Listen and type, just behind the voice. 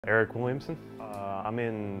Eric Williamson. I'm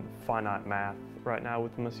in finite math right now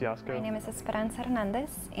with Ms. Yosko. My name is Esperanza Hernandez,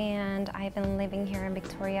 and I've been living here in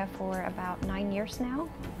Victoria for about 9 years now.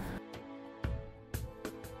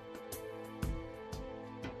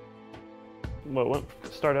 Well, it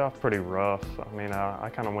started off pretty rough. I mean, I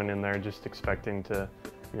kind of went in there just expecting to,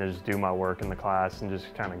 just do my work in the class and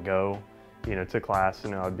just kind of go, to class,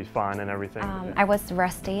 I'd be fine and everything. I was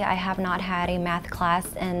rusty. I have not had a math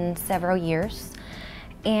class in several years,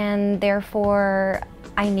 and therefore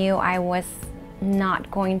I knew I was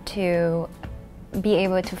not going to be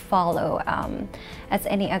able to follow as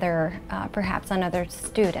any other, perhaps another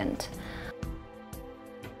student.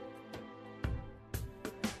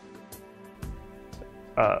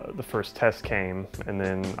 The first test came, and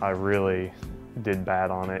then I really did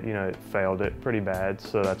bad on it. It failed it pretty bad,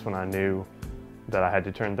 so that's when I knew that I had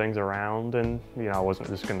to turn things around, and I wasn't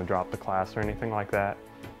just going to drop the class or anything like that.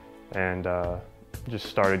 And just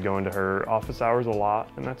started going to her office hours a lot,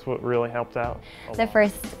 and that's what really helped out. The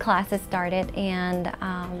first classes started, and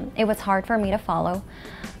it was hard for me to follow.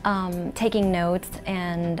 Taking notes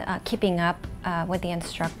and keeping up with the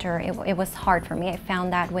instructor, it was hard for me. I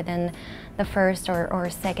found that within the first or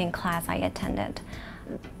second class I attended.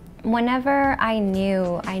 Whenever I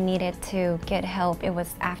knew I needed to get help, it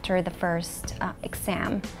was after the first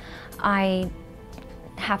exam. I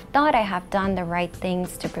have thought I have done the right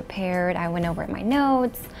things to prepare. I went over my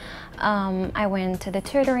notes. I went to the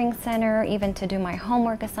tutoring center even to do my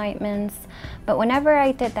homework assignments. But whenever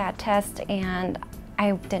I did that test and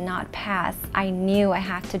I did not pass, I knew I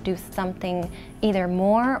had to do something either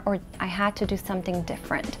more or I had to do something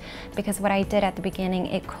different, because what I did at the beginning,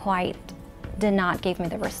 it quite did not give me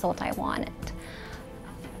the result I wanted.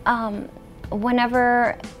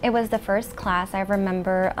 Whenever it was the first class, I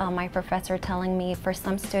remember my professor telling me for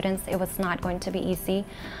some students it was not going to be easy,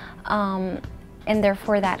 and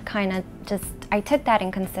therefore that kind of I took that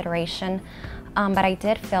in consideration. But I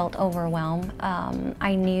did feel overwhelmed.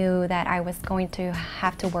 I knew that I was going to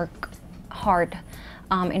have to work hard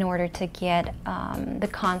in order to get the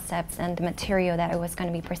concepts and the material that I was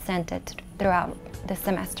going to be presented throughout the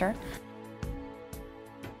semester.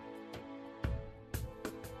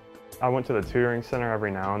 I went to the tutoring center every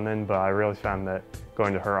now and then, but I really found that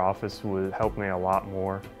going to her office would help me a lot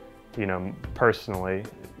more, personally.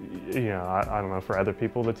 I don't know, for other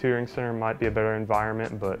people the tutoring center might be a better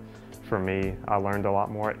environment, but for me, I learned a lot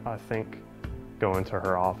more, I think, going to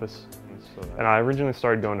her office. And I originally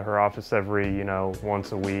started going to her office every,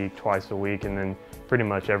 once a week, twice a week, and then pretty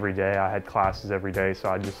much every day. I had classes every day, so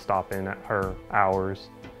I'd just stop in at her hours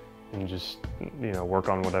and just, work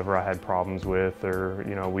on whatever I had problems with, or,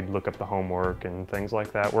 we'd look up the homework and things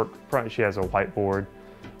like that. She has a whiteboard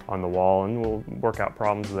on the wall, and we'll work out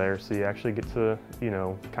problems there, so you actually get to,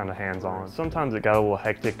 kind of hands-on. Sometimes it got a little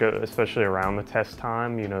hectic, especially around the test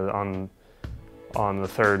time, on the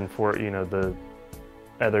third and fourth, the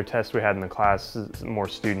other tests we had in the class, more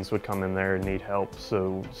students would come in there and need help,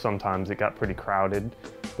 so sometimes it got pretty crowded,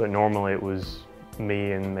 but normally it was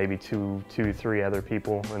me and maybe two, three other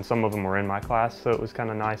people, and some of them were in my class, so it was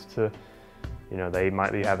kind of nice to, they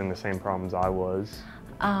might be having the same problems I was.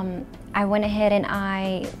 I went ahead and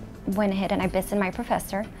I visited my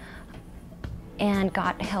professor and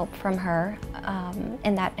got help from her,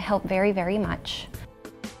 and that helped very, very much.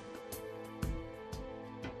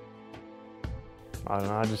 I don't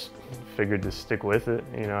know, I just figured to stick with it.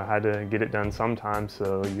 I had to get it done sometime,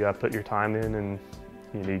 so you got to put your time in, and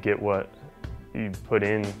you get what you put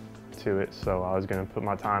in to it. So I was going to put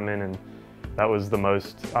my time in, and that was the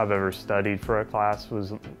most I've ever studied for a class,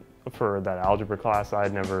 was for that algebra class. I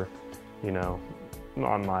had never,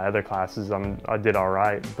 on my other classes I did all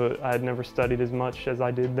right, but I had never studied as much as I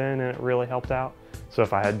did then, and it really helped out. So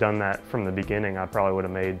if I had done that from the beginning, I probably would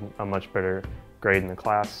have made a much better grade in the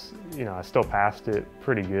class. I still passed it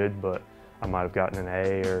pretty good, but I might have gotten an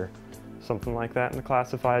A or something like that in the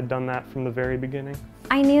class if I had done that from the very beginning.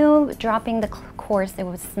 I knew dropping the course, it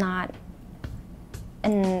was not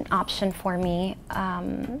an option for me.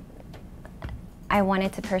 I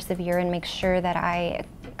wanted to persevere and make sure that I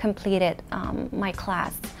completed my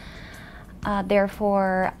class.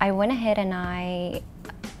 Therefore, I went ahead and I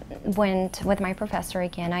went with my professor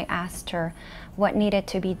again. I asked her what needed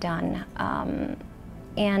to be done.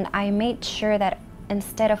 And I made sure that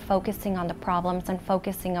instead of focusing on the problems and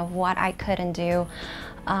focusing on what I couldn't do,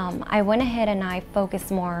 I went ahead and I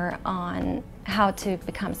focused more on how to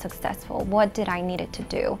become successful. What did I needed to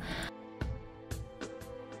do?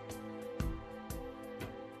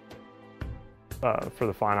 For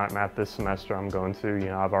the finite math this semester I'm going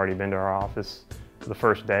to, I've already been to our office the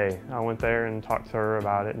first day. I went there and talked to her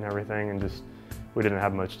about it and everything, and just we didn't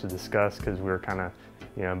have much to discuss because we were kind of,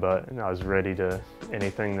 but I was ready to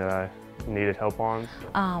anything that I needed help on.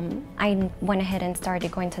 I went ahead and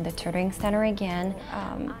started going to the tutoring center again.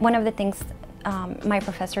 One of the things my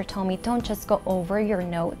professor told me, don't just go over your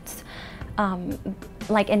notes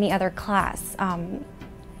like any other class.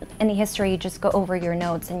 In history, you just go over your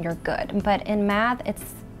notes and you're good. But in math,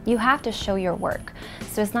 you have to show your work.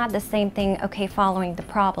 So it's not the same thing, okay, following the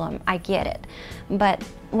problem, I get it. But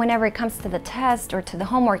whenever it comes to the test or to the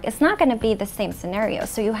homework, it's not gonna be the same scenario.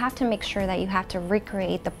 So you have to make sure that you have to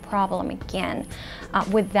recreate the problem again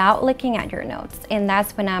without looking at your notes. And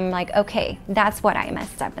that's when I'm like, okay, that's what I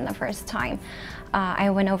messed up in the first time. I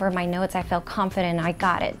went over my notes, I felt confident I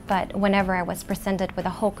got it. But whenever I was presented with a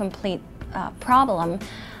whole complete problem,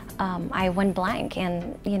 I went blank,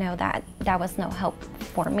 and that was no help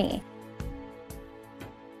for me.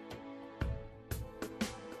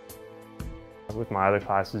 With my other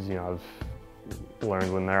classes, I've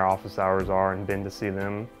learned when their office hours are and been to see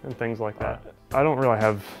them and things like that. I don't really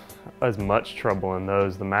have as much trouble in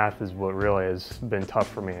those. The math is what really has been tough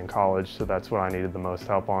for me in college, so that's what I needed the most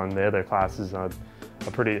help on. The other classes I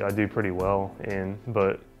do pretty well in,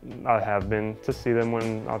 but I have been to see them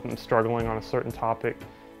when I'm struggling on a certain topic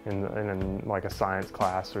in like a science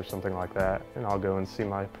class or something like that, and I'll go and see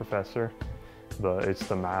my professor. But it's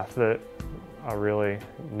the math that I really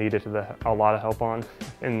needed a lot of help on.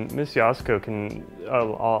 And Miss Yosko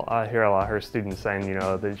I hear a lot of her students saying,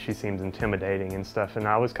 that she seems intimidating and stuff, and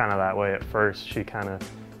I was kind of that way at first. She kind of,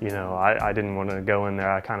 I didn't want to go in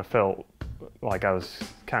there. I kind of felt like I was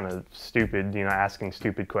kind of stupid, asking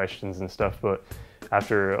stupid questions and stuff, but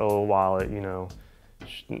after a little while,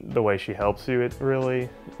 the way she helps you, it really,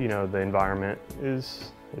 the environment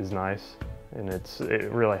is nice, and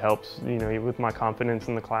it really helps, with my confidence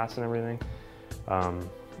in the class and everything.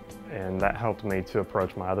 And that helped me to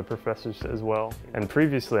approach my other professors as well. And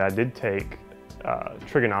previously I did take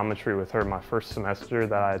trigonometry with her my first semester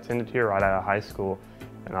that I attended here right out of high school,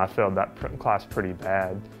 and I failed that class pretty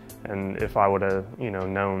bad. And if I would have,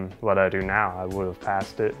 known what I do now, I would have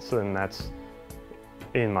passed it. So then that's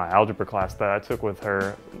in my algebra class that I took with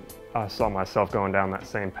her. I saw myself going down that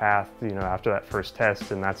same path, after that first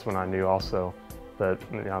test, and that's when I knew also that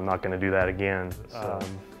I'm not going to do that again.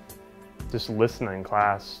 Just listen in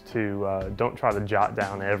class to, don't try to jot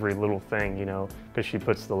down every little thing, because she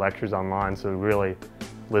puts the lectures online, so really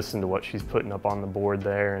listen to what she's putting up on the board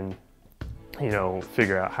there and,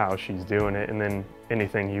 figure out how she's doing it. And then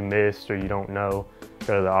anything you missed or you don't know,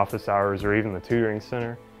 go to the office hours or even the tutoring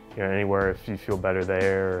center, anywhere if you feel better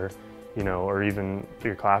there, or, or even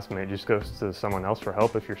your classmate, just goes to someone else for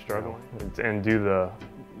help if you're struggling. And do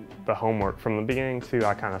the homework. From the beginning too,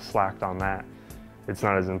 I kind of slacked on that. It's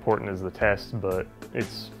not as important as the test, but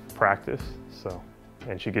it's practice, so.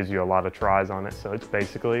 And she gives you a lot of tries on it, so it's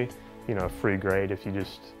basically, a free grade if you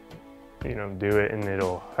just, do it, and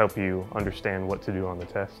it'll help you understand what to do on the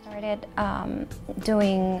test. Started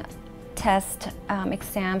doing test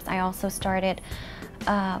exams. I also started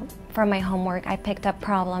from my homework, I picked up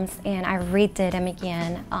problems and I redid them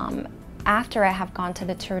again. After I have gone to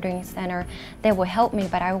the tutoring center, they will help me,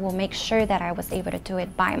 but I will make sure that I was able to do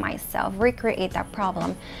it by myself, recreate that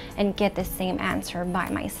problem and get the same answer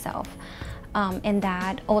by myself. And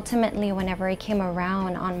that ultimately, whenever I came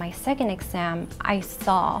around on my second exam, I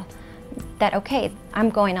saw that, okay, I'm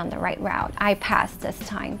going on the right route. I passed this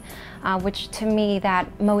time, which to me,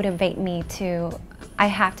 that motivated me to, I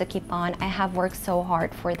have to keep on. I have worked so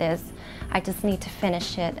hard for this. I just need to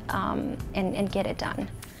finish it and get it done.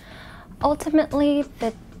 Ultimately,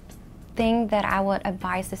 the thing that I would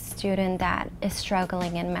advise a student that is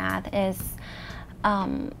struggling in math is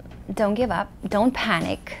don't give up, don't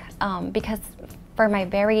panic, because for my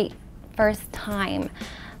very first time,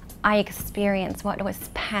 I experienced what was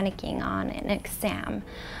panicking on an exam.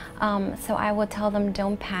 So I would tell them,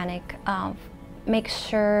 don't panic, make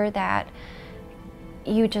sure that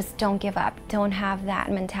you just don't give up. Don't have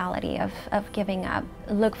that mentality of giving up.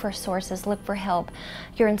 Look for sources, look for help.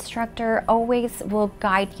 Your instructor always will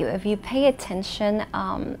guide you. If you pay attention,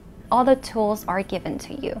 all the tools are given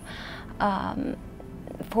to you.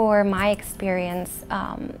 For my experience,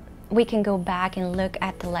 we can go back and look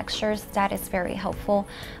at the lectures. That is very helpful.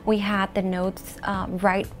 We had the notes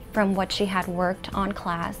right from what she had worked on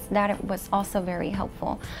class. That was also very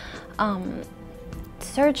helpful.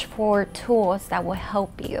 Search for tools that will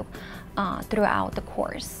help you throughout the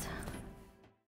course.